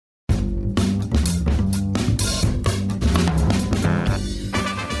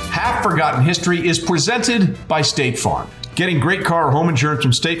Half Forgotten History is presented by State Farm. Getting great car or home insurance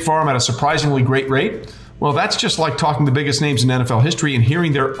from State Farm at a surprisingly great rate? Well, that's just like talking to the biggest names in NFL history and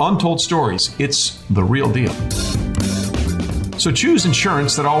hearing their untold stories. It's the real deal. So choose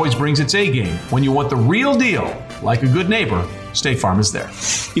insurance that always brings its A game. When you want the real deal, like a good neighbor, State Farm is there.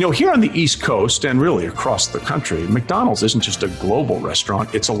 You know, here on the East Coast and really across the country, McDonald's isn't just a global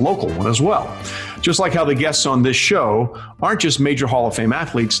restaurant, it's a local one as well. Just like how the guests on this show aren't just major Hall of Fame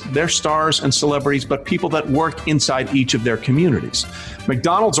athletes, they're stars and celebrities, but people that work inside each of their communities.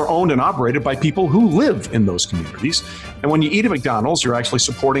 McDonald's are owned and operated by people who live in those communities. And when you eat at McDonald's, you're actually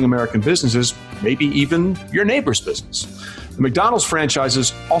supporting American businesses, maybe even your neighbor's business. The McDonald's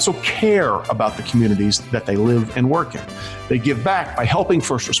franchises also care about the communities that they live and work in. They give back by helping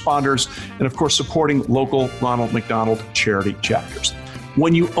first responders and, of course, supporting local Ronald McDonald charity chapters.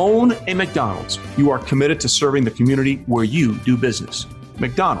 When you own a McDonald's, you are committed to serving the community where you do business.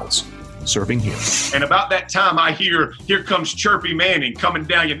 McDonald's, serving here. And about that time, I hear, here comes Chirpy Manning coming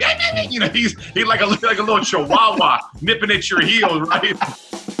down. You know, he's like a little chihuahua nipping at your heels, right?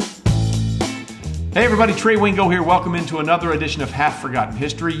 Hey everybody, Trey Wingo here. Welcome into another edition of Half Forgotten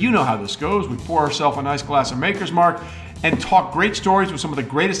History. You know how this goes. We pour ourselves a nice glass of Maker's Mark and talk great stories with some of the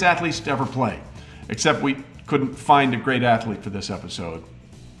greatest athletes to ever play. Except we couldn't find a great athlete for this episode,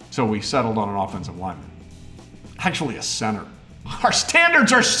 so we settled on an offensive lineman. Actually, a center. Our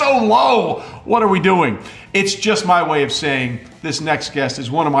standards are so low. What are we doing? It's just my way of saying this next guest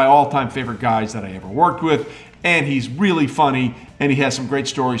is one of my all-time favorite guys that I ever worked with, and he's really funny, and he has some great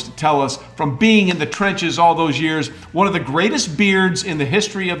stories to tell us from being in the trenches all those years. One of the greatest beards in the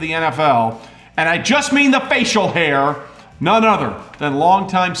history of the NFL, and I just mean the facial hair, none other than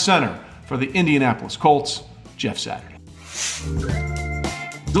longtime center for the Indianapolis Colts, Jeff Saturday.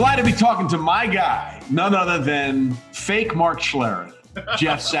 Delighted to be talking to my guy, none other than fake Mark Schlereth.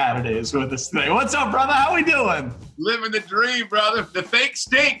 Jeff Saturday is with us today. What's up, brother? How we doing? Living the dream, brother. The fake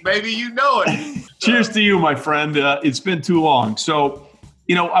stink, baby. You know it. Cheers to you, my friend. It's been too long. So,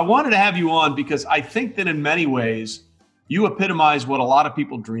 you know, I wanted to have you on because I think that in many ways, you epitomize what a lot of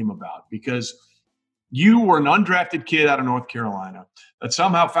people dream about, because you were an undrafted kid out of North Carolina that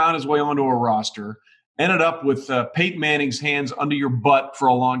somehow found his way onto a roster, ended up with Peyton Manning's hands under your butt for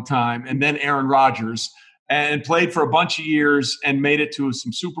a long time, and then Aaron Rodgers, and played for a bunch of years and made it to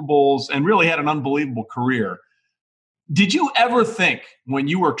some Super Bowls and really had an unbelievable career. Did you ever think when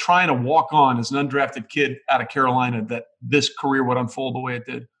you were trying to walk on as an undrafted kid out of Carolina that this career would unfold the way it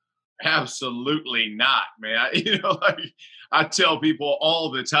did? Absolutely not, man. I tell people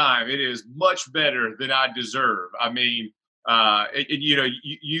all the time, it is much better than I deserve. I mean,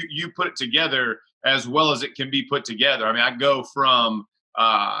 you put it together as well as it can be put together. I mean, I go from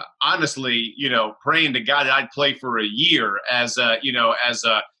honestly, praying to God that I'd play for a year as a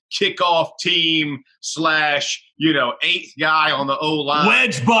kickoff team / eighth guy on the O-line.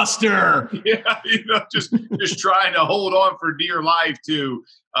 Wedge buster. Yeah, just trying to hold on for dear life to,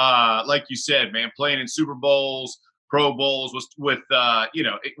 like you said, man, playing in Super Bowls, Pro Bowls with what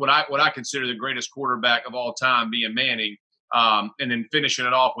I consider the greatest quarterback of all time, being Manning, and then finishing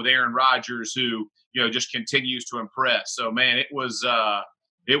it off with Aaron Rodgers, who just continues to impress. So, man, it was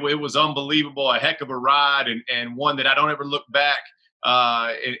unbelievable, a heck of a ride, and one that I don't ever look back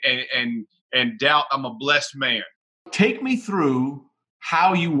and doubt I'm a blessed man. Take me through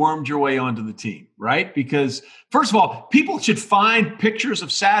how you wormed your way onto the team, right? Because first of all, people should find pictures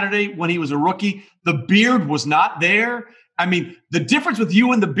of Saturday when he was a rookie. The beard was not there. I mean, the difference with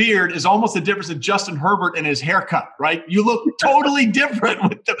you and the beard is almost the difference in Justin Herbert and his haircut, right? You look totally different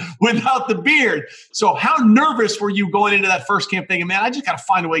without the beard. So how nervous were you going into that first camp thinking, man, I just got to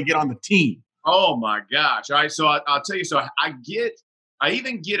find a way to get on the team? Oh my gosh. All right. So I'll tell you, so I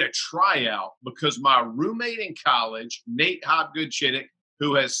even get a tryout because my roommate in college, Nate Hobgood-Chittick,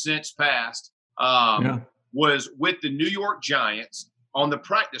 who has since passed, was with the New York Giants on the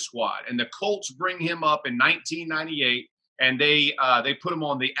practice squad. And the Colts bring him up in 1998. And they put him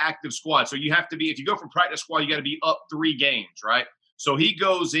on the active squad. So you have to be, if you go from practice squad, you got to be up 3 games, right? So he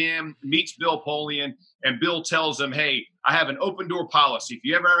goes in, meets Bill Polian, and Bill tells him, hey, I have an open door policy. If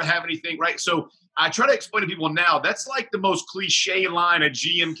you ever have anything, right? So I try to explain to people now, that's like the most cliche line a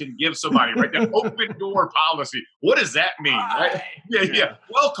GM can give somebody, right? The open door policy. What does that mean? Right? Yeah.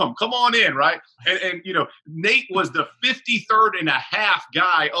 Welcome. Come on in, right? And Nate was the 53rd and a half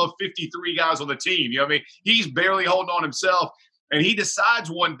guy of 53 guys on the team. I mean, he's barely holding on himself. And he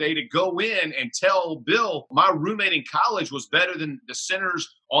decides one day to go in and tell Bill, my roommate in college was better than the centers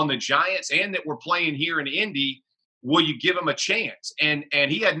on the Giants and that we're playing here in Indy. Will you give him a chance? And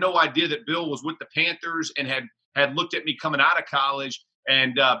he had no idea that Bill was with the Panthers and had looked at me coming out of college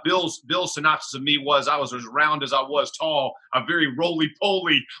And Bill's synopsis of me was I was as round as I was tall, a very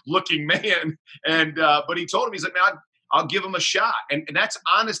roly-poly looking man. And but he told him, he's like, man, I'll give him a shot. And that's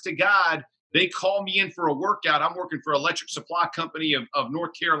honest to God. They call me in for a workout. I'm working for Electric Supply Company of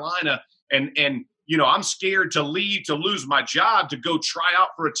North Carolina. And I'm scared to leave, to lose my job, to go try out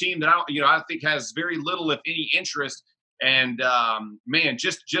for a team that I think has very little, if any, interest. And man,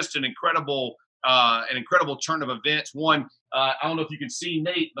 just an incredible turn of events. One, I don't know if you can see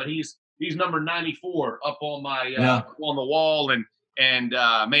Nate, but he's number 94 up on my on the wall, and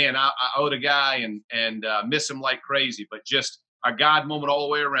man, I owe the guy and miss him like crazy. But just a God moment all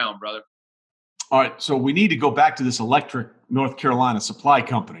the way around, brother. All right, so we need to go back to this Electric North Carolina Supply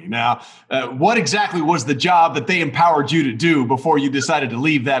Company. Now, what exactly was the job that they empowered you to do before you decided to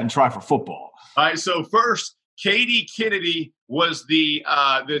leave that and try for football? All right, so first, Katie Kennedy was the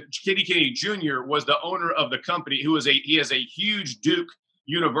Katie Kennedy Jr. was the owner of the company. He is a huge Duke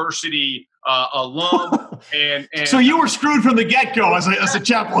University alum, and so you were screwed from the get-go as a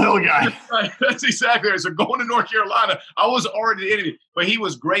Chapel Hill guy. Right, that's exactly right. So going to North Carolina, I was already the enemy, but he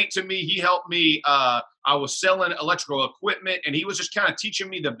was great to me. He helped me. I was selling electrical equipment, and he was just kind of teaching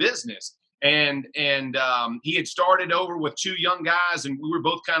me the business. And he had started over with two young guys, and we were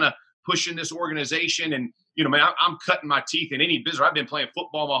both kind of pushing this organization. And man, I'm cutting my teeth in any business. I've been playing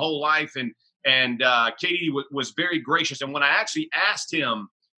football my whole life, and Katie was very gracious. And when I actually asked him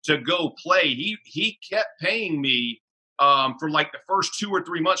to go play, he kept paying me for like the first 2 or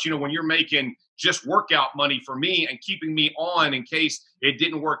 3 months, when you're making just workout money for me and keeping me on in case it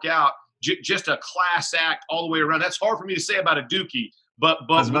didn't work out. Just a class act all the way around. That's hard for me to say about a Dookie, but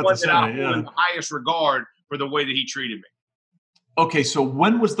one that I hold in the highest regard for the way that he treated me. Okay, so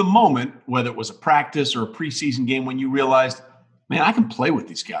when was the moment, whether it was a practice or a preseason game, when you realized, man, I can play with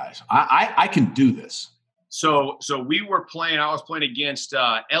these guys. I can do this. So we were playing. I was playing against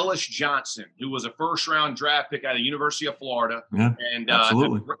Ellis Johnson, who was a first-round draft pick out of the University of Florida, and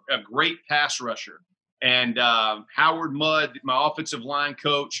a great pass rusher. And Howard Mudd, my offensive line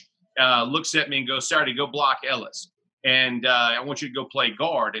coach, looks at me and goes, "Saturday, go block Ellis, and I want you to go play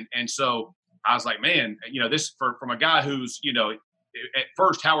guard." And so I was like, man, this from a guy who's, at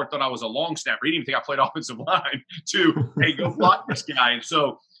first Howard thought I was a long snapper. He didn't even think I played offensive line. To, hey, go block this guy. And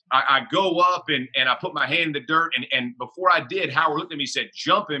so I go up and I put my hand in the dirt. And before I did, Howard looked at me and said,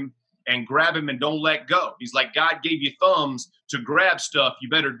 jump him and grab him and don't let go. He's like, God gave you thumbs to grab stuff. You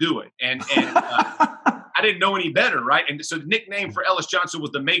better do it. And I didn't know any better, right? And so the nickname for Ellis Johnson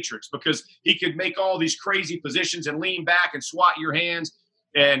was the Matrix, because he could make all these crazy positions and lean back and swat your hands.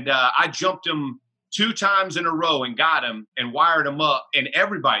 And I jumped him 2 times in a row and got him and wired him up. And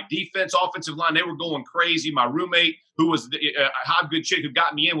everybody, defense, offensive line, they were going crazy. My roommate, who was a Hobgood chick who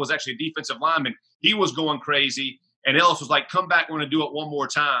got me in, was actually a defensive lineman. He was going crazy. And Ellis was like, come back, we're going to do it one more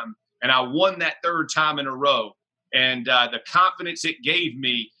time. And I won that 3rd time in a row. And the confidence it gave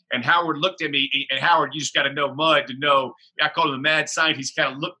me, and Howard looked at me, and Howard, you just got to know Mudd to know, I called him the mad scientist. He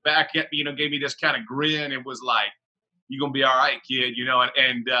kind of looked back at me, gave me this kind of grin and was like, you're going to be all right, kid,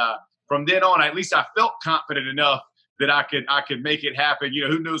 and from then on, at least I felt confident enough that I could make it happen.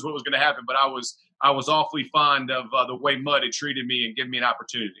 Who knows what was going to happen, but I was awfully fond of the way Mudd had treated me and given me an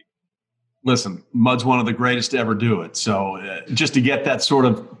opportunity. Listen, Mudd's one of the greatest to ever do it. So just to get that sort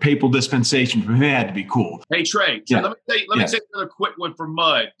of papal dispensation from him had to be cool. Hey, Trey, let me say another quick one for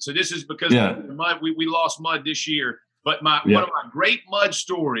Mudd. So this is because Mudd, we lost Mudd this year, but one of my great Mudd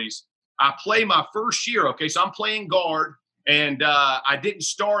stories, I play my first year. Okay, so I'm playing guard, and I didn't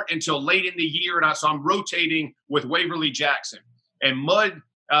start until late in the year, and so I'm rotating with Waverly Jackson. And Mudd,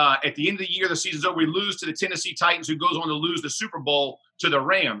 at the end of the year, the season's over, we lose to the Tennessee Titans, who goes on to lose the Super Bowl to the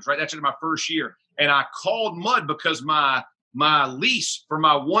Rams, right? That's in my first year. And I called Mudd because my lease for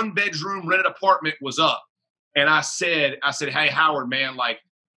my 1-bedroom rented apartment was up. And I said, hey, Howard, man, like,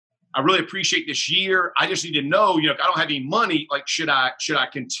 I really appreciate this year. I just need to know, if I don't have any money, like, should I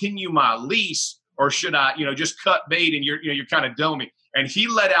continue my lease, or should I, just cut bait and you're kind of dummy? And he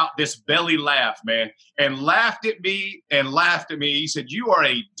let out this belly laugh, man, and laughed at me. He said, you are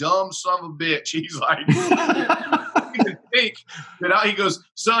a dumb son of a bitch. He's like, think that he goes,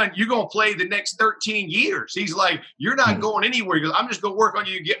 son, you're going to play the next 13 years. He's like, you're not going anywhere. He goes, I'm just going to work on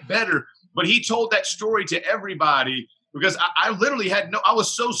you to get better. But he told that story to everybody, because I literally I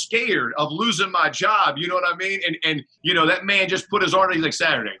was so scared of losing my job. You know what I mean? And that man just put his arm. He's like,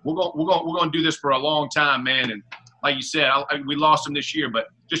 Saturday, we're going to do this for a long time, man. And like you said, we lost him this year, but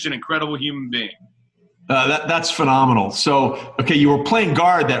just an incredible human being. That's phenomenal. So, okay, you were playing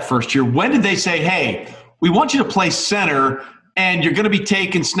guard that first year. When did they say, hey, we want you to play center, and you're going to be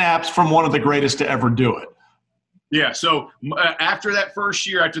taking snaps from one of the greatest to ever do it? Yeah. So after that first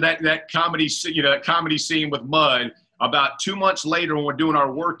year, after that comedy, that comedy scene with Mud, about 2 months later, when we're doing our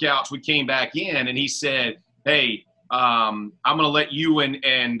workouts, we came back in and he said, "Hey, I'm going to let you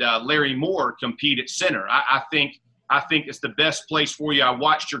and Larry Moore compete at center. I think it's the best place for you. I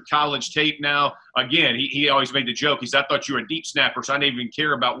watched your college tape now." Again, he always made the joke. He said, "I thought you were a deep snapper, so I didn't even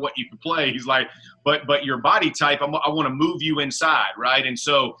care about what you could play." He's like, but your body type, I want to move you inside, right? And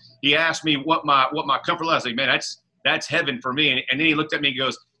so he asked me what my comfort level. I was like, "Man, that's heaven for me." And then he looked at me and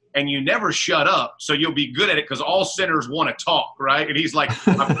goes, "And you never shut up, so you'll be good at it because all centers want to talk," right? And he's like,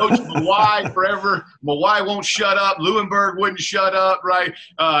 "I've coached Mawai forever. Mawai won't shut up. Lewinberg wouldn't shut up, right?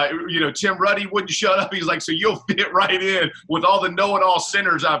 Tim Ruddy wouldn't shut up." He's like, "So you'll fit right in with all the know-it-all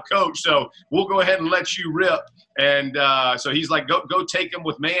centers I've coached. So we'll go ahead and let you rip." And so he's like, "Go take him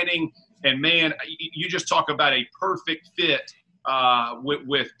with Manning." And man, you just talk about a perfect fit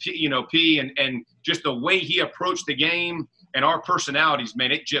with P and just the way he approached the game. And our personalities,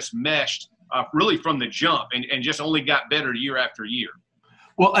 man, it just meshed really from the jump and just only got better year after year.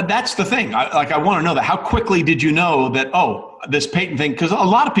 Well, that's the thing. I want to know that. How quickly did you know that, this Peyton thing? Because a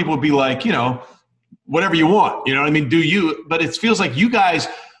lot of people would be like, whatever you want. You know what I mean? Do you? But it feels like you guys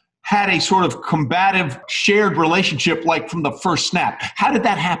had a sort of combative shared relationship like from the first snap. How did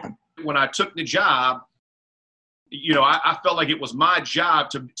that happen? When I took the job, I felt like it was my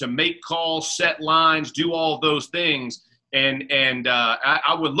job to make calls, set lines, do all those things. And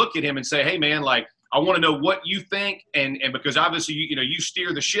I would look at him and say, "Hey, man, like, I want to know what you think." And because obviously, you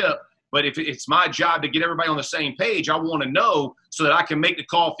steer the ship. But if it's my job to get everybody on the same page, I want to know so that I can make the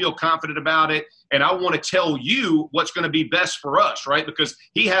call, feel confident about it. And I want to tell you what's going to be best for us, right? Because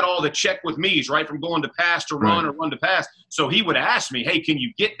he had all the check with me's, right? From going to pass to run or run to pass. So he would ask me, "Hey, can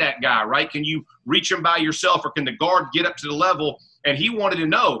you get that guy, right? Can you reach him by yourself, or can the guard get up to the level?" And he wanted to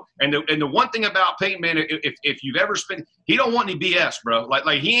know. And the one thing about Peyton, man, if you've ever spent, he don't want any BS, bro.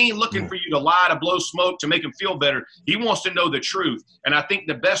 Like he ain't looking for you to lie, to blow smoke, to make him feel better. He wants to know the truth. And I think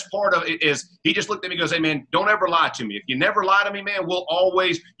the best part of it is he just looked at me and goes, "Hey, man, don't ever lie to me. If you never lie to me, man,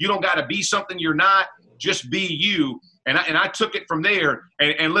 you don't got to be something you're not. Just be you." And I took it from there.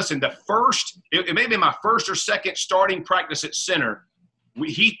 And listen, it may have been my first or second starting practice at center.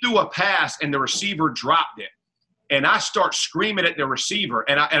 He threw a pass and the receiver dropped it. And I start screaming at the receiver.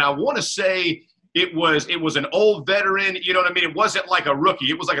 And I want to say it was an old veteran. You know what I mean? It wasn't like a rookie.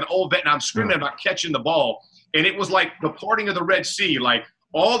 It was like an old vet. And I'm screaming about catching the ball. And it was like the parting of the Red Sea. Like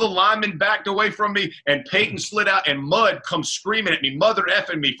all the linemen backed away from me, and Peyton slid out, and Mud comes screaming at me, mother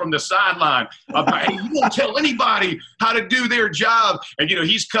effing me from the sideline about, "Hey, you won't tell anybody how to do their job." And,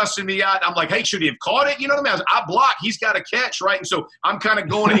 he's cussing me out. I'm like, "Hey, should he have caught it?" You know what I mean? I block. He's got to catch, right? And so I'm kind of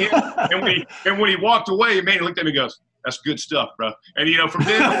going in. And when he walked away, man, he looked at me and goes, "That's good stuff, bro." And, from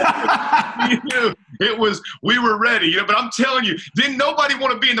then on, we were ready, but I'm telling you, didn't nobody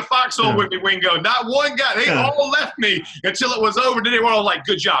want to be in the foxhole with me, Wingo. Not one guy. They all left me until it was over. Then they were all like,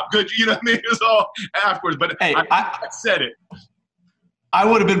 "Good job. Good." You know what I mean? It was all afterwards. But hey, I said it. I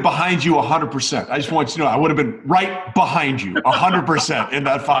would have been behind you 100%. I just want you to know I would have been right behind you 100% in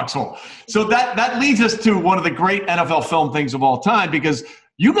that foxhole. So that leads us to one of the great NFL film things of all time, because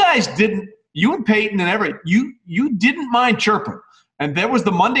you guys you and Peyton and you didn't mind chirping. And there was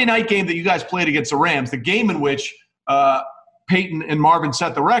the Monday night game that you guys played against the Rams, the game in which Peyton and Marvin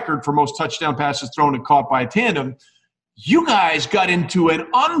set the record for most touchdown passes thrown and caught by a tandem. You guys got into an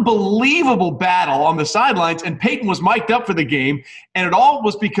unbelievable battle on the sidelines, and Peyton was mic'd up for the game. And it all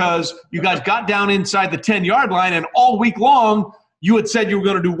was because you guys got down inside the 10-yard line, and all week long you had said you were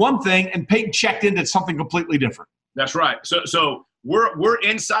going to do one thing, and Peyton checked into something completely different. That's right. So we're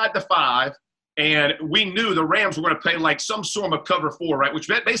inside the 5. And we knew the Rams were going to play like some sort of cover 4, right? Which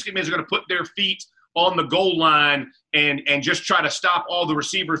basically means they're going to put their feet on the goal line and just try to stop all the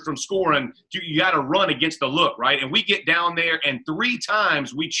receivers from scoring. You got to run against the look, right? And we get down there, and 3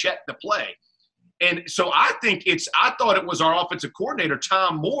 times we check the play. And so I thought it was our offensive coordinator,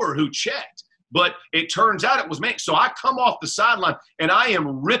 Tom Moore, who checked. But it turns out it was me. So I come off the sideline, and I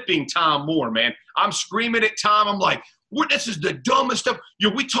am ripping Tom Moore, man. I'm screaming at Tom. I'm like, "This is the dumbest stuff.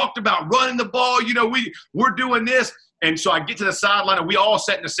 We talked about running the ball. We're doing this." And so I get to the sideline, and we all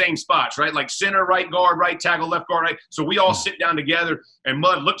sit in the same spots, right? Like center, right guard, right tackle, left guard, right? So we all sit down together, and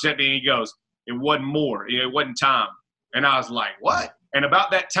Mud looks at me, and he goes, "It wasn't Moore. It wasn't Tom." And I was like, "What?" And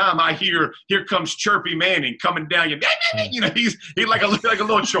about that time, I hear, here comes Chirpy Manning coming down. You know, he's like a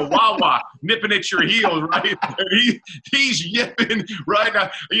little chihuahua nipping at your heels, right? And he's yipping right now.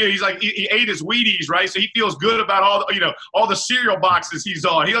 You know, he's like he ate his Wheaties, right? So he feels good about all the cereal boxes he's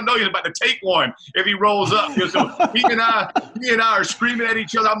on. He'll know he's about to take one if he rolls up. You know, so he and I are screaming at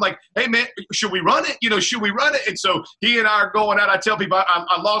each other. I'm like, hey man, should we run it? You know, should we run it? And so he and I are going out. I tell people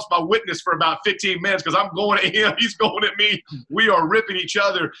I lost my witness for about 15 minutes because I'm going at him, he's going at me. We are ripping each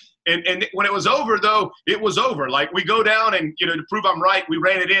other. And when it was over, though, it was over. Like, we go down and, you know, to prove I'm right, we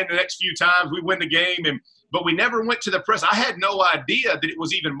ran it in the next few times. We win the game. But we never went to the press. I had no idea that it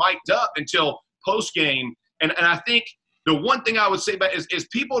was even mic'd up until post-game. And I think the one thing I would say about is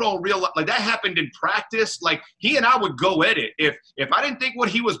people don't realize, like, that happened in practice. Like, he and I would go at it. If I didn't think what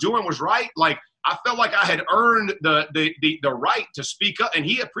he was doing was right, like, I felt like I had earned the right to speak up, and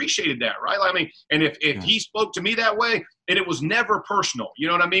he appreciated that, right? I mean, and if he spoke to me that way, and it was never personal, you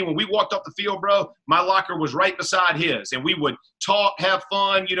know what I mean? When we walked off the field, bro, my locker was right beside his, and we would talk, have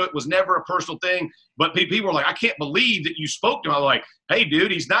fun. You know, it was never a personal thing. But people were like, I can't believe that you spoke to him. I was like, hey,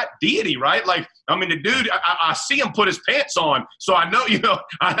 dude, he's not deity, right? Like, I mean, the dude, I see him put his pants on, so I know, you know,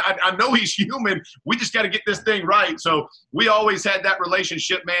 I know he's human. We just got to get this thing right. So we always had that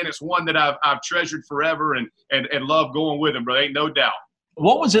relationship, man. It's one that I've treasured forever and love going with him, bro. Ain't no doubt.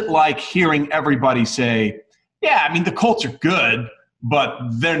 What was it like hearing everybody say, yeah, I mean, the Colts are good, but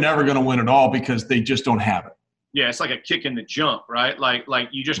they're never going to win it all because they just don't have it? Yeah, it's like a kick in the junk, right? Like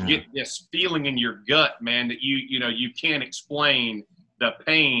you just get this feeling in your gut, man, that you can't explain the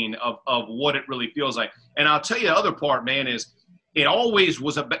pain of what it really feels like. And I'll tell you the other part, man, is it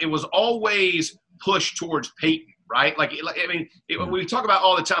was always pushed towards Peyton, right? We talk about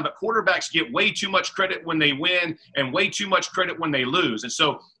all the time, but quarterbacks get way too much credit when they win and way too much credit when they lose. And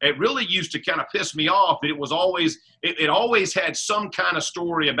so it really used to kind of piss me off that it always had some kind of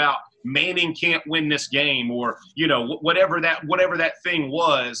story about Manning can't win this game, or, you know, whatever that thing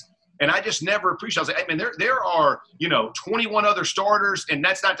was. And I just never appreciated it. I was like, hey, man, there are, you know, 21 other starters, and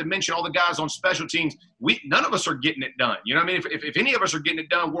that's not to mention all the guys on special teams. None of us are getting it done. You know what I mean? If any of us are getting it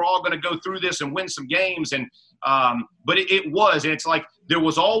done, we're all going to go through this and win some games. And but it was, and it's like there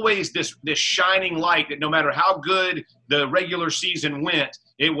was always this shining light that no matter how good the regular season went,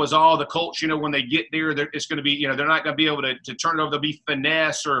 it was all the Colts, you know, when they get there, it's going to be, you know, they're not going to be able to turn it over. There'll be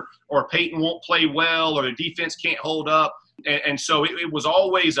finesse, or Peyton won't play well, or the defense can't hold up. And so it was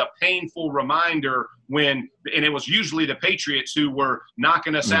always a painful reminder and it was usually the Patriots who were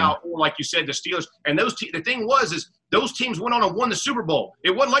knocking us out, or like you said, the Steelers. And the thing was those teams went on and won the Super Bowl.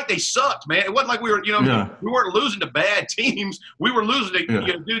 It wasn't like they sucked, man. It wasn't like we were, you know, we weren't losing to bad teams. We were losing to you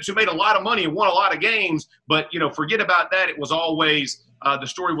know, dudes who made a lot of money and won a lot of games. But, you know, forget about that. It was always the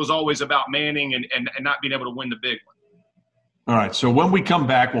story was always about Manning and not being able to win the big one. All right, so when we come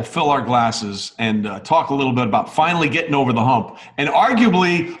back, we'll fill our glasses and talk a little bit about finally getting over the hump and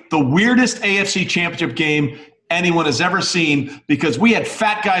arguably the weirdest AFC championship game anyone has ever seen, because we had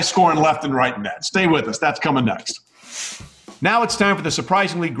fat guys scoring left and right in that. Stay with us. That's coming next. Now it's time for the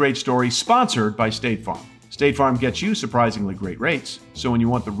Surprisingly Great Story, sponsored by State Farm. State Farm gets you surprisingly great rates, so when you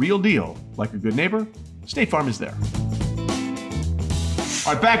want the real deal, like a good neighbor, State Farm is there.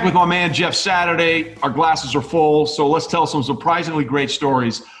 All right, back with my man, Jeff Saturday. Our glasses are full, so let's tell some surprisingly great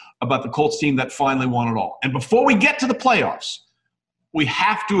stories about the Colts team that finally won it all. And before we get to the playoffs, we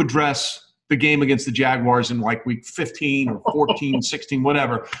have to address the game against the Jaguars in like week 15 or 14, 16,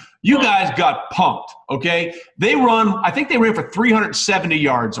 whatever. You guys got pumped, okay? I think they ran for 370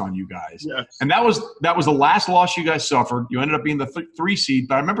 yards on you guys. Yes. And that was the last loss you guys suffered. You ended up being the 3 seed.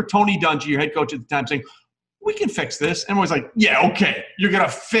 But I remember Tony Dungy, your head coach at the time, saying, we can fix this. And everyone's like, yeah, okay, you're going to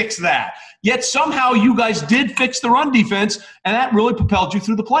fix that. Yet somehow you guys did fix the run defense, and that really propelled you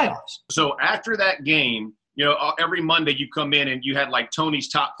through the playoffs. So after that game, you know, every Monday you come in and you had like Tony's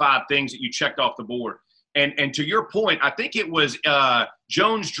top 5 things that you checked off the board. And to your point, I think it was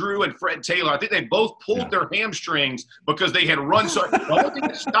Jones, Drew, and Fred Taylor. I think they both pulled their hamstrings because they had run. So the only thing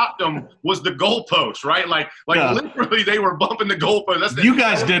that stopped them was the goalpost, right? Like literally they were bumping the goalpost. You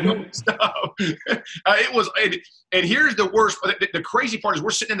guys didn't. Stuff. It was, and here's the worst. The crazy part is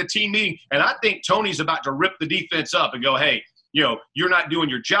we're sitting in the team meeting, and I think Tony's about to rip the defense up and go, hey, you know, you're not doing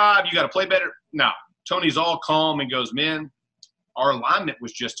your job. You got to play better. No, Tony's all calm and goes, man, our alignment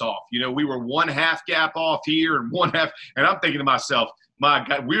was just off. You know, we were 1/2 gap off here and 1/2. And I'm thinking to myself, my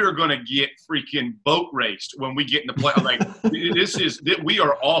God, we're going to get freaking boat raced when we get in the play. I'm like, we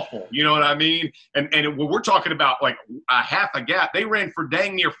are awful. You know what I mean? And when we're talking about like a 1/2 gap, they ran for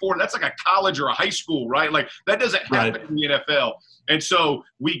dang near 4. That's like a college or a high school, right? Like that doesn't happen in the NFL. And so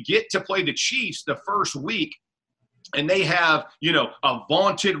we get to play the Chiefs the first week. and they have, a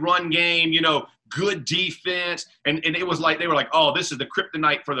vaunted run game, good defense. And it was like, they were like, oh, this is the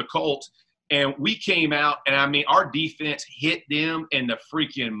kryptonite for the Colts. And we came out, and I mean, our defense hit them in the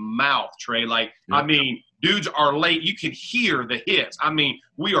freaking mouth, Trey. Like, yeah. I mean, dudes are late. You can hear the hits. I mean,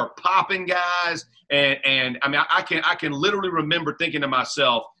 we are popping guys. And I mean, I can literally remember thinking to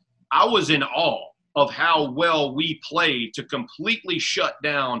myself, I was in awe of how well we played to completely shut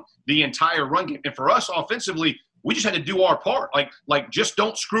down the entire run game. And for us offensively, we just had to do our part. Like just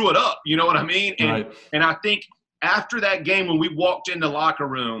don't screw it up. You know what I mean? And, right. And I think after that game, when we walked in the locker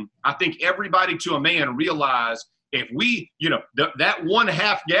room, I think everybody to a man realized if we, that one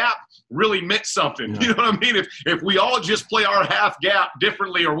half gap really meant something. Yeah. You know what I mean? If we all just play our half gap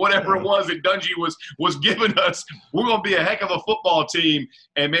differently or whatever it was that Dungy was giving us, we're going to be a heck of a football team.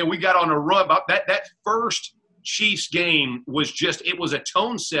 And, man, we got on a run. That first Chiefs game was it was a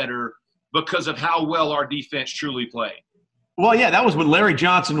tone setter because of how well our defense truly played. Well, yeah, that was when Larry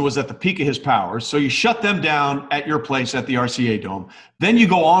Johnson was at the peak of his powers. So you shut them down at your place at the RCA Dome. Then you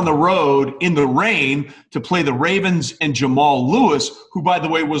go on the road in the rain to play the Ravens and Jamal Lewis, who, by the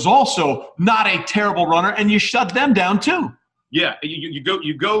way, was also not a terrible runner, and you shut them down too. Yeah, you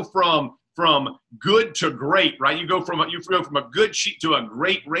go from good to great, right? You go from a good sheet to a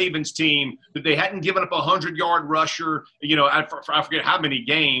great Ravens team that they hadn't given up a 100-yard rusher, I forget how many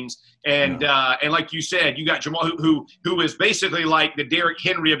games. And and like you said, you got Jamal who is basically like the Derrick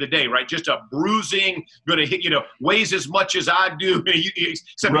Henry of the day, right? Just a bruising, going to hit, weighs as much as I do,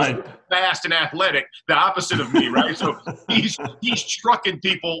 except right. He's fast and athletic, the opposite of me, right? So he's trucking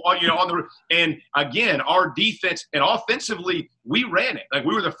people, on the – and, again, our defense and offensively, we ran it. Like,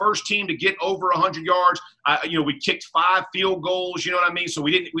 we were the first team to get over 100 yards. We kicked 5 field goals, you know what I mean? So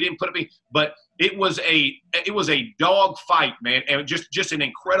we didn't put it – but – It was a dog fight, man, and just an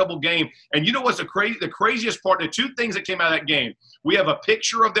incredible game. And you know what's the craziest part? The 2 things that came out of that game. We have a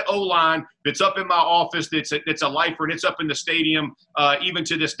picture of the O-line that's up in my office. That's a lifer, and it's up in the stadium even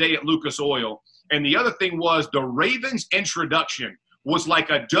to this day at Lucas Oil. And the other thing was the Ravens introduction was like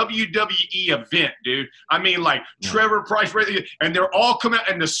a WWE event, dude. I mean, like Trevor Price, and they're all coming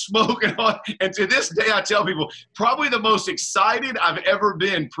out and the smoke and all. And to this day, I tell people, probably the most excited I've ever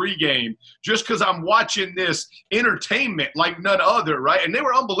been pregame, just because I'm watching this entertainment like none other, right? And they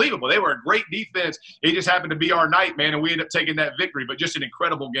were unbelievable. They were a great defense. It just happened to be our night, man, and we ended up taking that victory. But just an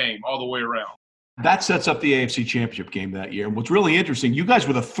incredible game all the way around. That sets up the AFC Championship game that year. And what's really interesting, you guys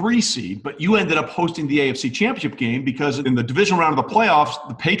were the 3 seed, but you ended up hosting the AFC Championship game because in the divisional round of the playoffs,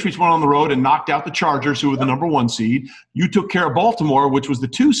 the Patriots went on the road and knocked out the Chargers, who were the number 1 seed. You took care of Baltimore, which was the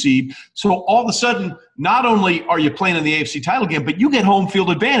 2 seed. So all of a sudden, not only are you playing in the AFC title game, but you get home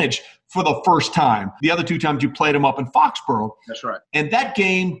field advantage for the first time. The other 2 times you played them up in Foxborough. That's right. And that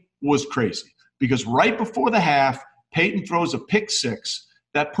game was crazy because right before the half, Peyton throws a pick 6.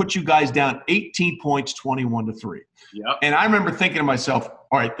 That puts you guys down 18 points, 21-3. Yep. And I remember thinking to myself,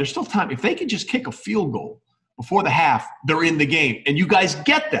 all right, there's still time. If they can just kick a field goal before the half, they're in the game. And you guys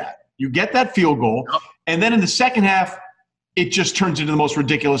get that. You get that field goal. Yep. And then in the second half, it just turns into the most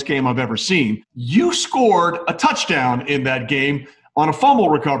ridiculous game I've ever seen. You scored a touchdown in that game on a fumble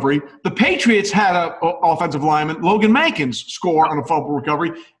recovery. The Patriots had an offensive lineman, Logan Mankins, score on a fumble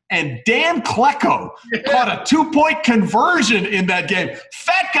recovery. And Dan Klecko caught a 2-point conversion in that game.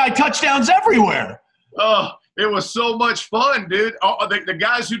 Fat guy touchdowns everywhere. Oh, it was so much fun, dude. The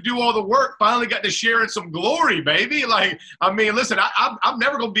guys who do all the work finally got to share in some glory, baby. Like, I mean, listen, I'm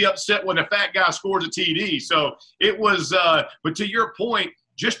never going to be upset when a fat guy scores a TD. So it was, but to your point,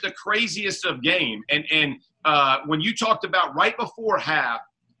 just the craziest of game. And when you talked about right before half,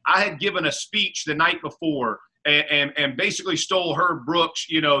 I had given a speech the night before. And basically stole Herb Brooks,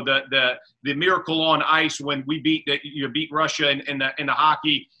 the miracle on ice when we beat Russia in the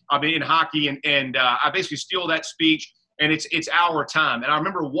hockey. I mean, in hockey, and I basically steal that speech, and it's our time. And I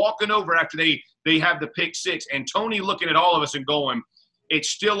remember walking over after they have the pick 6, and Tony looking at all of us and going, "It's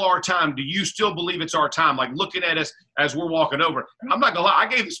still our time. Do you still believe it's our time?" Like looking at us as we're walking over. And I'm not gonna lie, I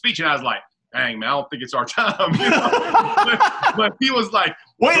gave the speech and I was like, "Dang, man, I don't think it's our time." But he was like,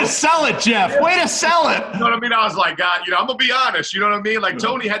 way to sell it, Jeff. Way to sell it. You know what I mean? I was like, God, I'm going to be honest. You know what I mean? Like,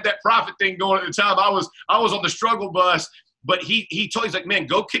 Tony had that profit thing going at the time. I was on the struggle bus. But he told, he's like, man,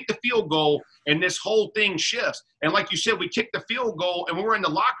 go kick the field goal, and this whole thing shifts. And like you said, we kicked the field goal, and when we were in the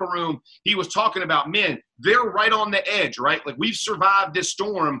locker room, he was talking about, men, they're right on the edge, right? Like, we've survived this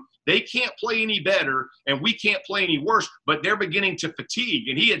storm. They can't play any better, and we can't play any worse, but they're beginning to fatigue.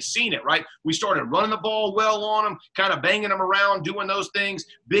 And he had seen it, right? We started running the ball well on them, kind of banging them around, doing those things.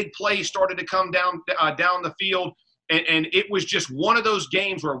 Big plays started to come down the field. And it was just one of those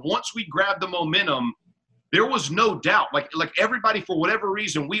games where once we grabbed the momentum, there was no doubt. Like everybody, for whatever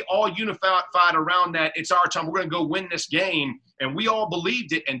reason, we all unified around that. It's our time. We're going to go win this game. And we all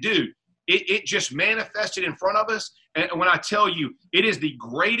believed it. And, dude, it just manifested in front of us. And when I tell you, it is the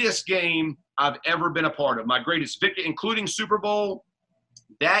greatest game I've ever been a part of. My greatest victory, including Super Bowl,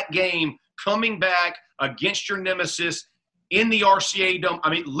 that game, coming back against your nemesis in the RCA Dome. I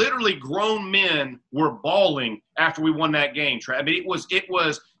mean, literally grown men were bawling after we won that game, Trey. I mean, it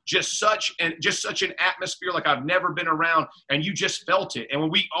was just such an atmosphere like I've never been around, and you just felt it. And when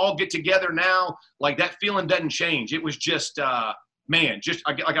we all get together now, like that feeling doesn't change. It was just, just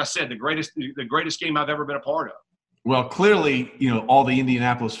like I said, the greatest game I've ever been a part of. Well, clearly, all the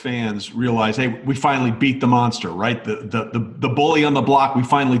Indianapolis fans realize, hey, we finally beat the monster, right? The bully on the block, we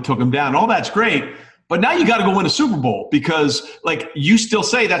finally took him down. All that's great, but now you got to go win a Super Bowl because, like, you still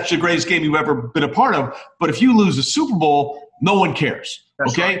say that's the greatest game you've ever been a part of. But if you lose a Super Bowl, no one cares.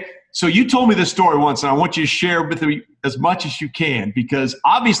 That's okay? Right. So you told me this story once, and I want you to share with me as much as you can because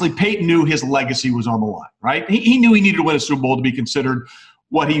obviously Peyton knew his legacy was on the line, right? He knew he needed to win a Super Bowl to be considered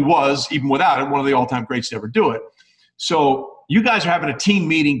what he was, even without it, one of the all-time greats to ever do it. So you guys are having a team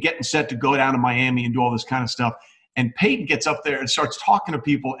meeting, getting set to go down to Miami and do all this kind of stuff. And Peyton gets up there and starts talking to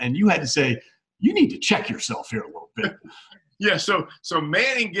people, and you had to say, you need to check yourself here a little bit. Yeah, so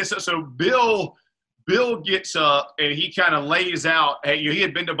Manning gets up. So Bill gets up, and he kind of lays out, hey, he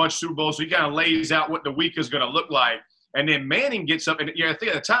had been to a bunch of Super Bowls, so he kind of lays out what the week is going to look like. And then Manning gets up, and I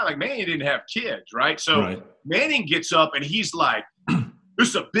think at the time, like, Manning didn't have kids, right? So right. Manning gets up, and he's like, this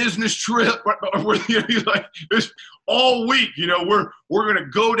is a business trip. He's like, all week, we're going to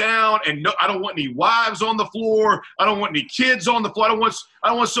go down, and no, I don't want any wives on the floor. I don't want any kids on the floor. I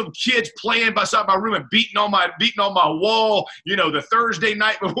don't want some kids playing beside my room and beating on my wall. The Thursday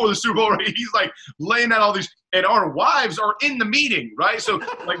night before the Super Bowl, right? He's like laying out all these, and our wives are in the meeting, right? So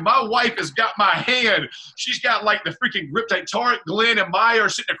like my wife has got my hand. She's got like the freaking grip tight. Tarek, Glenn, and Maya are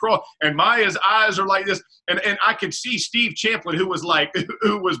sitting across, and Maya's eyes are like this, and I could see Steve Champlin, who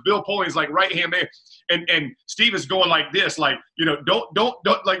was Bill Polian's like right hand man. And Steve is going like this, like,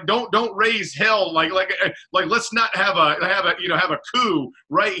 don't raise hell, like let's not have a coup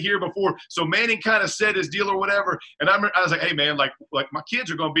right here before. So Manning kind of said his deal or whatever, and I was like, hey man, like my kids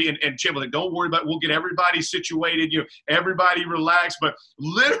are going to be in Chamberlain. Don't worry about it. We'll get everybody situated. Everybody relax. But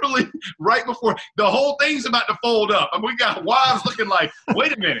literally right before the whole thing's about to fold up, and we got wives looking like,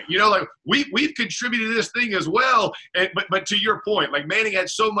 wait a minute, like we've contributed to this thing as well. But to your point, like Manning had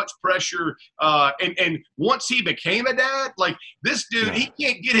so much pressure, and once he became a dad, like this dude, he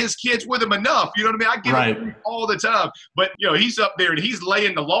can't get his kids with him enough. You know what I mean? I get it all the time. But, he's up there and he's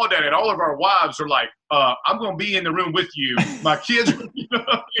laying the law down, and all of our wives are like, I'm going to be in the room with you. My kids,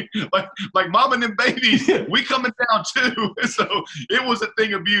 like mom and them babies, we coming down too. So it was a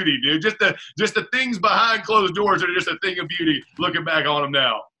thing of beauty, dude. Just the things behind closed doors are just a thing of beauty looking back on them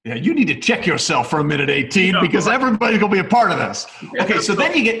now. Yeah, you need to check yourself for a minute, 18, because everybody's gonna be a part of this. Okay, so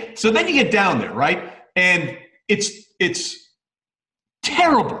then you get down there, right? And it's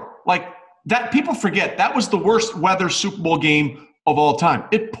terrible. Like that, people forget that was the worst weather Super Bowl game of all time.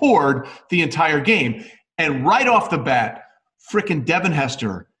 It poured the entire game, and right off the bat, frickin' Devin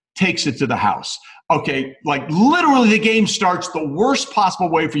Hester takes it to the house. Okay, like literally the game starts the worst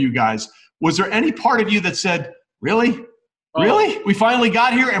possible way for you guys. Was there any part of you that said, really? Really? We finally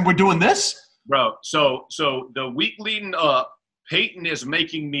got here and we're doing this? Bro, so the week leading up, Peyton is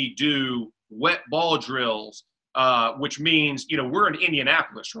making me do wet ball drills, which means, we're in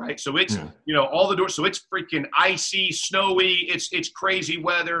Indianapolis, right? So it's, all the doors. So it's freaking icy, snowy. It's crazy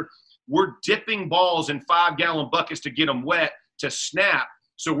weather. We're dipping balls in 5-gallon buckets to get them wet to snap.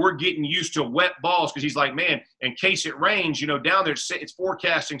 So we're getting used to wet balls because he's like, man, in case it rains, down there it's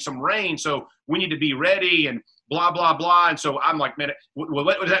forecasting some rain. So we need to be ready and blah, blah, blah. And so I'm like, man,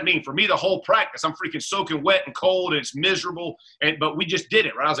 what does that mean? For me, the whole practice, I'm freaking soaking wet and cold and it's miserable. But we just did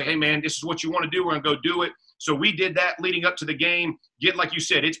it, right? I was like, hey, man, this is what you want to do. We're going to go do it. So we did that leading up to the game. Like you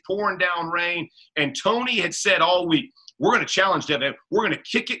said, it's pouring down rain. And Tony had said all week, we're going to challenge Devin. We're going to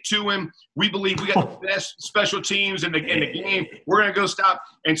kick it to him. We believe we got the best special teams in the game. We're going to go stop.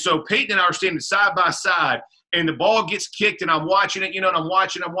 And so Peyton and I are standing side by side, and the ball gets kicked, and I'm watching it, and I'm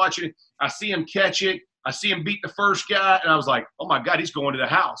watching it. I see him catch it. I see him beat the first guy, and I was like, oh, my God, he's going to the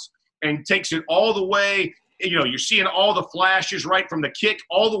house. And takes it all the way. You're seeing all the flashes right from the kick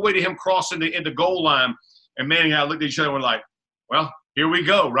all the way to him crossing the goal line. And Manning and I looked at each other and we're like, well, Here we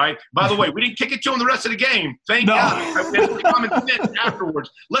go, right? By the way, we didn't kick it to them the rest of the game. Thank God. It's common sense afterwards.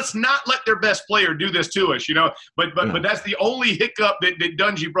 Let's not let their best player do this to us, But that's the only hiccup that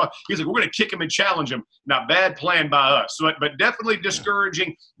Dungy brought. He's like, we're going to kick him and challenge him. Not bad plan by us. So, but definitely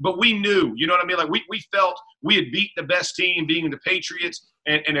discouraging. But we knew, you know what I mean? Like we felt we had beat the best team, being the Patriots.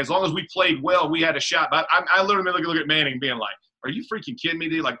 And as long as we played well, we had a shot. But I literally look at Manning being like, are you freaking kidding me,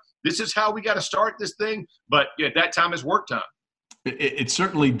 dude? Like, this is how we got to start this thing? But at that time, it's work time. It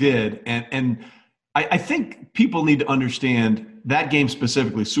certainly did. And I think people need to understand that game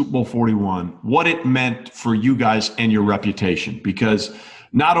specifically, Super Bowl 41, what it meant for you guys and your reputation. Because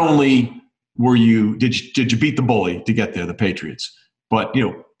not only did you beat the bully to get there, the Patriots, but,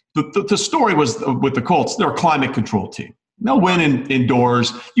 the story was with the Colts, they're a climate control team. They'll win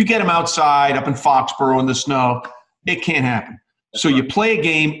indoors. You get them outside, up in Foxborough in the snow. It can't happen. So you play a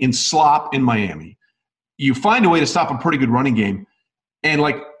game in slop in Miami. You find a way to stop a pretty good running game. And,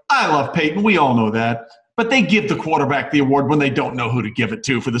 I love Peyton. We all know that. But they give the quarterback the award when they don't know who to give it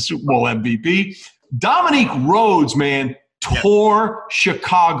to for the Super Bowl MVP. Dominique Rhodes, man, tore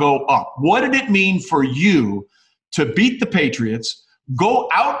Chicago up. What did it mean for you to beat the Patriots, go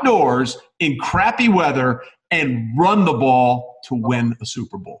outdoors in crappy weather, and run the ball to win a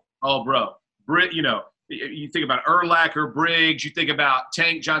Super Bowl? Oh, bro. You think about Urlacher, Briggs, you think about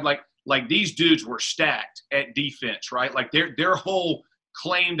Tank John, like these dudes were stacked at defense, right? Like their whole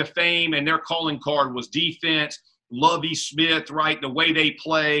claim to fame and their calling card was defense. Lovie Smith, right? The way they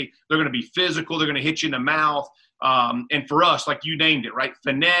play, they're going to be physical. They're going to hit you in the mouth. And for us, like you named it, right?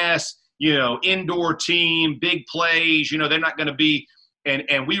 Finesse, indoor team, big plays. They're not going to be.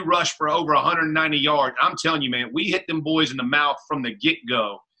 And we rushed for over 190 yards. I'm telling you, man, we hit them boys in the mouth from the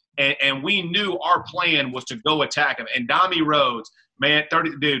get-go. And we knew our plan was to go attack him. And Dommy Rhodes, man,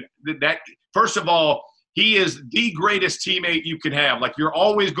 first of all, he is the greatest teammate you can have. Like, you're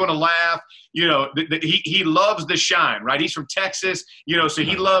always going to laugh. He loves the shine, right? He's from Texas, so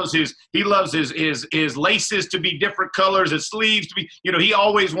he loves his laces to be different colors, his sleeves to be, he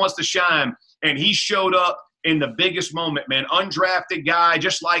always wants to shine. And he showed up in the biggest moment, man. Undrafted guy,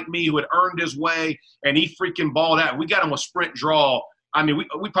 just like me, who had earned his way, and he freaking balled out. We got him a sprint draw. I mean,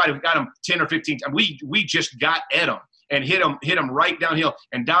 we probably got him 10 or 15 times. We just got at him and hit him right downhill.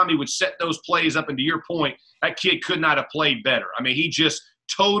 And Dommy would set those plays up. And to your point, that kid could not have played better. I mean, he just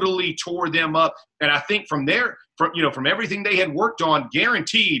totally tore them up. And I think from everything they had worked on,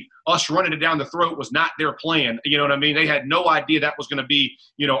 guaranteed us running it down the throat was not their plan. You know what I mean? They had no idea that was going to be,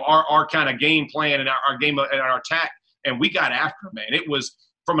 our kind of game plan and our game and our attack. And we got after him, man. It was,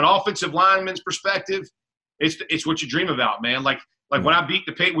 from an offensive lineman's perspective, it's what you dream about, man. Like when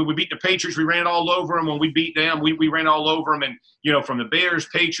we beat the Patriots, we ran all over them. When we beat them, we ran all over them. And, from the Bears,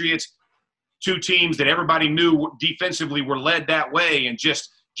 Patriots, two teams that everybody knew defensively were led that way, and just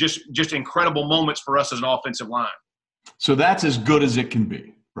incredible moments for us as an offensive line. So that's as good as it can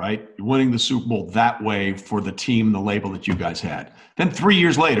be, right? Winning the Super Bowl that way for the team, the label that you guys had. Then 3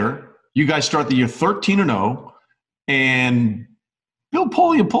 years later, you guys start the year 13-0, and Bill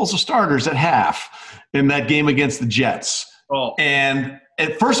Polian pulls the starters at half in that game against the Jets. Oh. And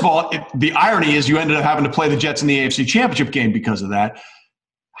first of all, the irony is you ended up having to play the Jets in the AFC Championship game because of that.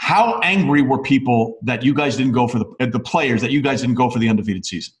 How angry were people that you guys didn't go for the players that you guys didn't go for the undefeated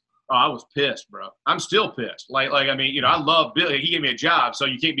season? Oh, I was pissed, bro. I'm still pissed. I mean, I love Billy. He gave me a job, so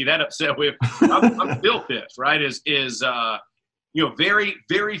you can't be that upset with. I'm still pissed, right? Very,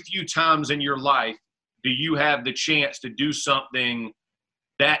 very few times in your life do you have the chance to do something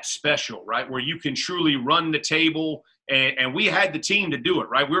that special, right? Where you can truly run the table. And we had the team to do it,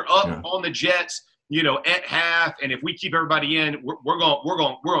 right? We're up on the Jets, at half, and if we keep everybody in, we're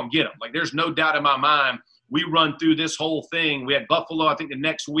going to get them. Like, there's no doubt in my mind. We run through this whole thing. We had Buffalo, I think, the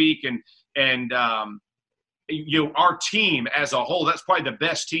next week, and our team as a whole, that's probably the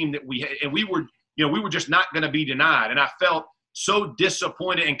best team that we had, and we were just not going to be denied. And I felt so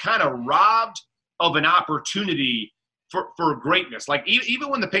disappointed and kind of robbed of an opportunity for greatness. Like, even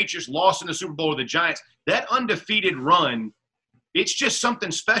when the Patriots lost in the Super Bowl to the Giants, that undefeated run, it's just something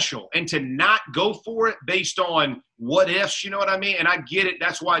special. And to not go for it based on what ifs, you know what I mean? And I get it.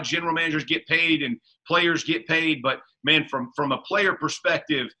 That's why general managers get paid and players get paid. But, man, from a player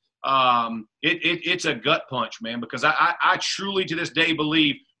perspective, it's a gut punch, man, because I truly to this day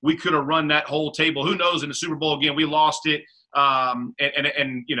believe we could have run that whole table. Who knows, in the Super Bowl again, we lost it.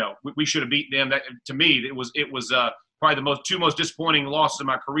 We should have beaten them. That, to me, it was probably the two most disappointing losses in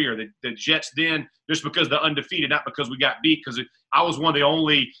my career. The Jets then, just because they're undefeated, not because we got beat, because I was one of the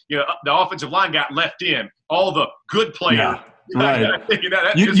only, the offensive line got left in. All the good players right.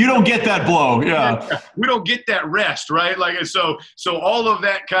 You don't get that blow. Yeah. We don't get that rest, right? Like, so all of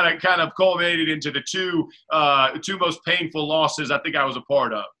that kind of culminated into the two most painful losses I think I was a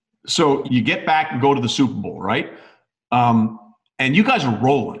part of. So you get back and go to the Super Bowl, right? And you guys are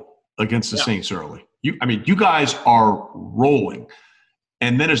rolling against the Saints early. You guys are rolling.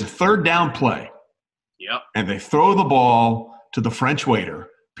 And then there's a third down play. Yep. And they throw the ball to the French waiter,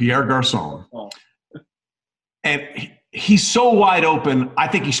 Pierre Garçon. Oh. And he's so wide open, I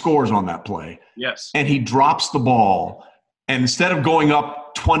think he scores on that play. Yes. And he drops the ball. And instead of going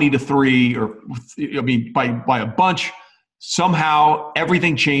up 20-3, by a bunch, somehow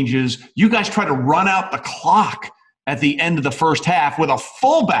everything changes. You guys try to run out the clock at the end of the first half with a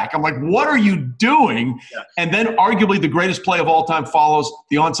fullback. I'm like, what are you doing? Yeah. And then arguably the greatest play of all time follows,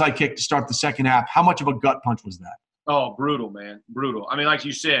 the onside kick to start the second half. How much of a gut punch was that? Oh, brutal, man. Brutal. I mean, like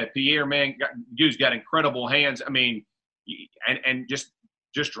you said, Pierre, man, dude's got incredible hands. I mean, and just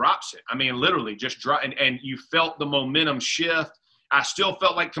drops it. I mean, literally just drop. And you felt the momentum shift. I still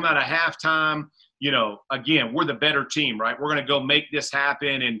felt like coming out of halftime, again, we're the better team, right? We're going to go make this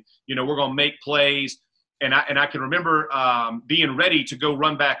happen, and, we're going to make plays. And I can remember being ready to go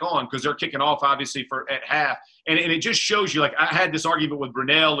run back on because they're kicking off, obviously, at half. And it just shows you, like, I had this argument with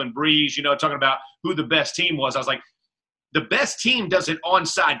Brunell and Breeze, talking about who the best team was. I was like, the best team does an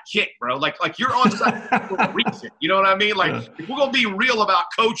onside kick, bro. Like you're onside for a reason. You know what I mean? Like, if we're going to be real about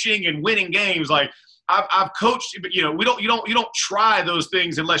coaching and winning games, like, I've coached, but, you don't try those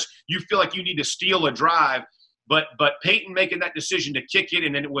things unless you feel like you need to steal a drive. But Peyton making that decision to kick it,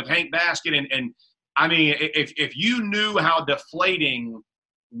 and then with Hank Basket and I mean, if you knew how deflating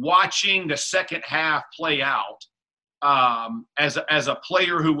watching the second half play out as a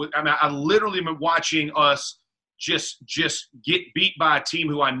player I literally been watching us just get beat by a team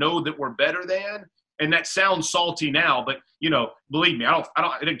who I know that we're better than. And that sounds salty now, but believe me,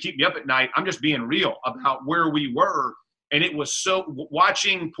 it didn't keep me up at night. I'm just being real about where we were. And it was so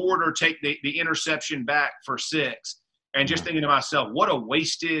watching Porter take the interception back for 6 and just thinking to myself, what a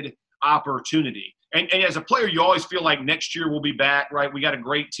wasted opportunity. And as a player, you always feel like next year we'll be back, right? We got a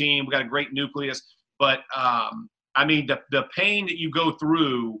great team. We got a great nucleus. But, I mean, the pain that you go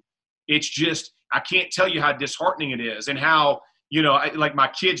through, it's just – I can't tell you how disheartening it is and how, like my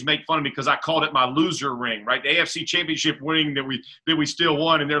kids make fun of me because I called it my loser ring, right? The AFC Championship ring that we still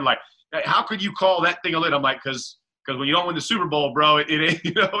won. And they're like, how could you call that thing a lit? I'm like, because when you don't win the Super Bowl, bro,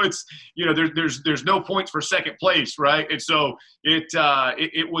 there's no points for second place, right? And so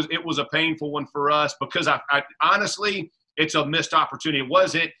it was a painful one for us because I honestly, it's a missed opportunity. It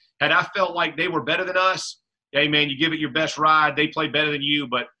wasn't. Had I felt like they were better than us, hey man, you give it your best ride. They play better than you,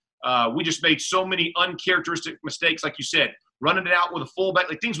 but we just made so many uncharacteristic mistakes, like you said, running it out with a fullback,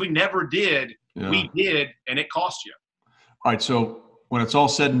 like things we never did. Yeah. We did, and it cost you. All right. So when it's all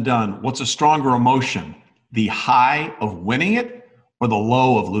said and done, what's a stronger emotion? The high of winning it or the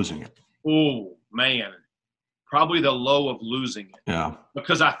low of losing it? Oh, man. Probably the low of losing it. Yeah.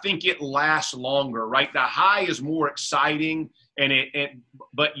 Because I think it lasts longer, right? The high is more exciting,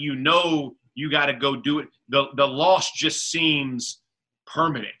 but you got to go do it. The loss just seems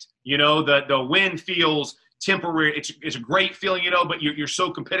permanent. The win feels temporary. It's a great feeling, but you're so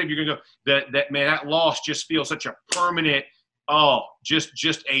competitive. You're going to go that loss just feels such a permanent,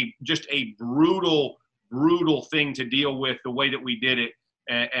 just a brutal thing to deal with the way that we did it.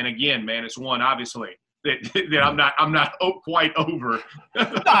 And again, man, it's one obviously that I'm not quite over.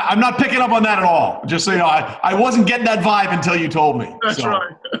 I'm not picking up on that at all. Just so you know, I wasn't getting that vibe until you told me. That's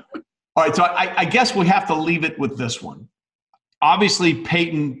right. All right. So I guess we have to leave it with this one. Obviously,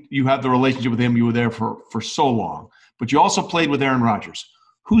 Peyton, you have the relationship with him. You were there for so long, but you also played with Aaron Rodgers.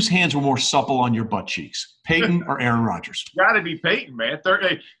 Whose hands were more supple on your butt cheeks, Peyton or Aaron Rodgers? Got to be Peyton, man.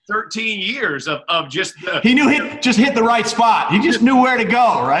 13 years of just – He knew just hit the right spot. He just knew where to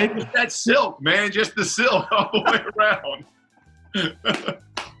go, right? That silk, man, just the silk all the way around.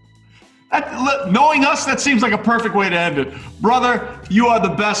 Knowing us, that seems like a perfect way to end it. Brother, you are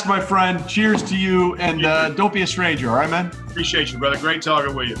the best, my friend. Cheers to you, and don't be a stranger, all right, man? Appreciate you, brother. Great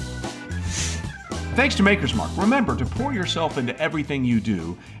talking with you. Thanks to Maker's Mark. Remember to pour yourself into everything you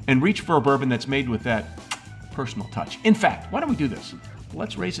do and reach for a bourbon that's made with that personal touch. In fact, why don't we do this?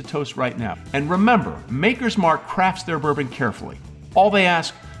 Let's raise a toast right now. And remember, Maker's Mark crafts their bourbon carefully. All they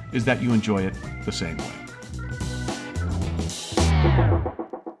ask is that you enjoy it the same way.